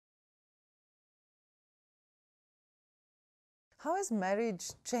How has marriage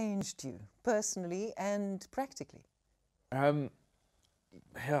changed you personally and practically? Yeah,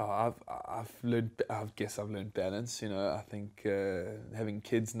 I've learned. I guess I've learned balance. I think having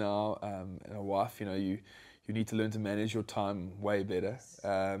kids now and a wife, you need to learn to manage your time way better.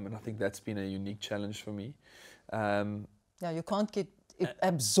 And I think that's been a unique challenge for me. Yeah, you can't get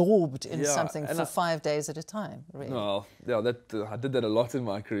absorbed in Yeah, something and for 5 days at a time, really. No, yeah, I did that a lot in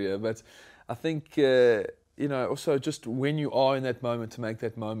my career, but I think also just when you are in that moment, to make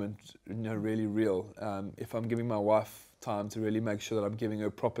that moment really real. If I'm giving my wife time, to really make sure that I'm giving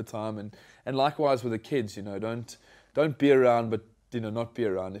her proper time, and likewise with the kids, don't be around, but not be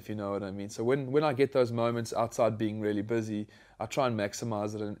around, if you know what I mean. So when I get those moments outside being really busy, I try and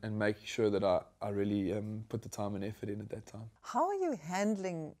maximize it and make sure that I really put the time and effort in at that time. How are you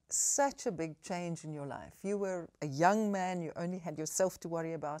handling such a big change in your life? You were a young man, you only had yourself to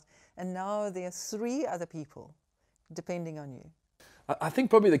worry about, and now there are 3 other people depending on you. I think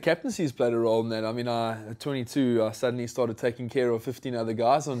probably the captaincy has played a role in that. I mean, at 22, I suddenly started taking care of 15 other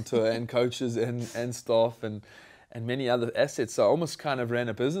guys on tour and coaches and staff and many other assets. So I almost kind of ran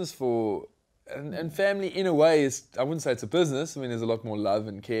a business and family in a way is, I wouldn't say it's a business. I mean, there's a lot more love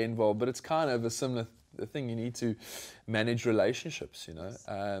and care involved, but it's kind of a similar thing. You need to manage relationships,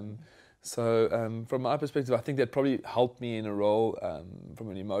 So from my perspective, I think that probably helped me in a role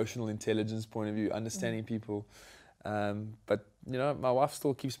from an emotional intelligence point of view, understanding people. But my wife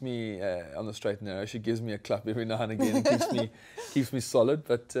still keeps me on the straight and narrow. She gives me a clap every now and again and keeps me solid.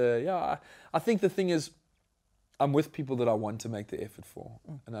 But I think the thing is, I'm with people that I want to make the effort for,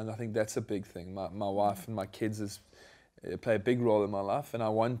 and I think that's a big thing. My wife and my kids play a big role in my life, and I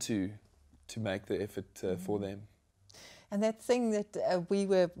want to make the effort for them. And that thing that we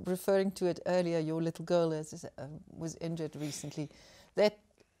were referring to it earlier, your little girl was injured recently. That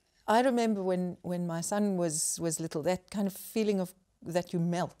I remember when my son was little, that kind of feeling of that you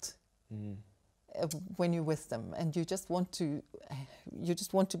melt when you're with them, and you just want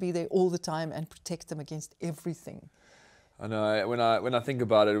to be there all the time and protect them against everything. I know. When I think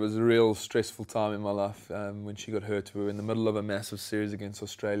about it, it was a real stressful time in my life when she got hurt. We were in the middle of a massive series against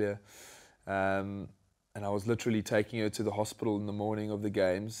Australia. And I was literally taking her to the hospital in the morning of the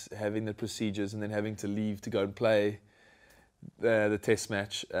games, having the procedures, and then having to leave to go and play the test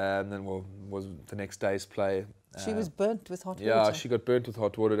match, and then was the next day's play. She was burnt with hot water. Yeah, she got burnt with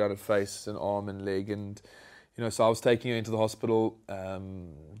hot water down her face and arm and leg, and so I was taking her into the hospital.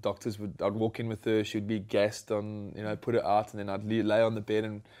 I'd walk in with her, she'd be gassed on, put her out, and then I'd lay on the bed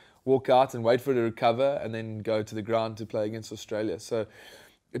and walk out and wait for her to recover, and then go to the ground to play against Australia. So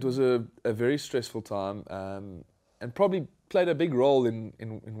it was a very stressful time, and probably played a big role in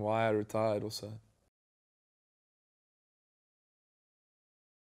why I retired also.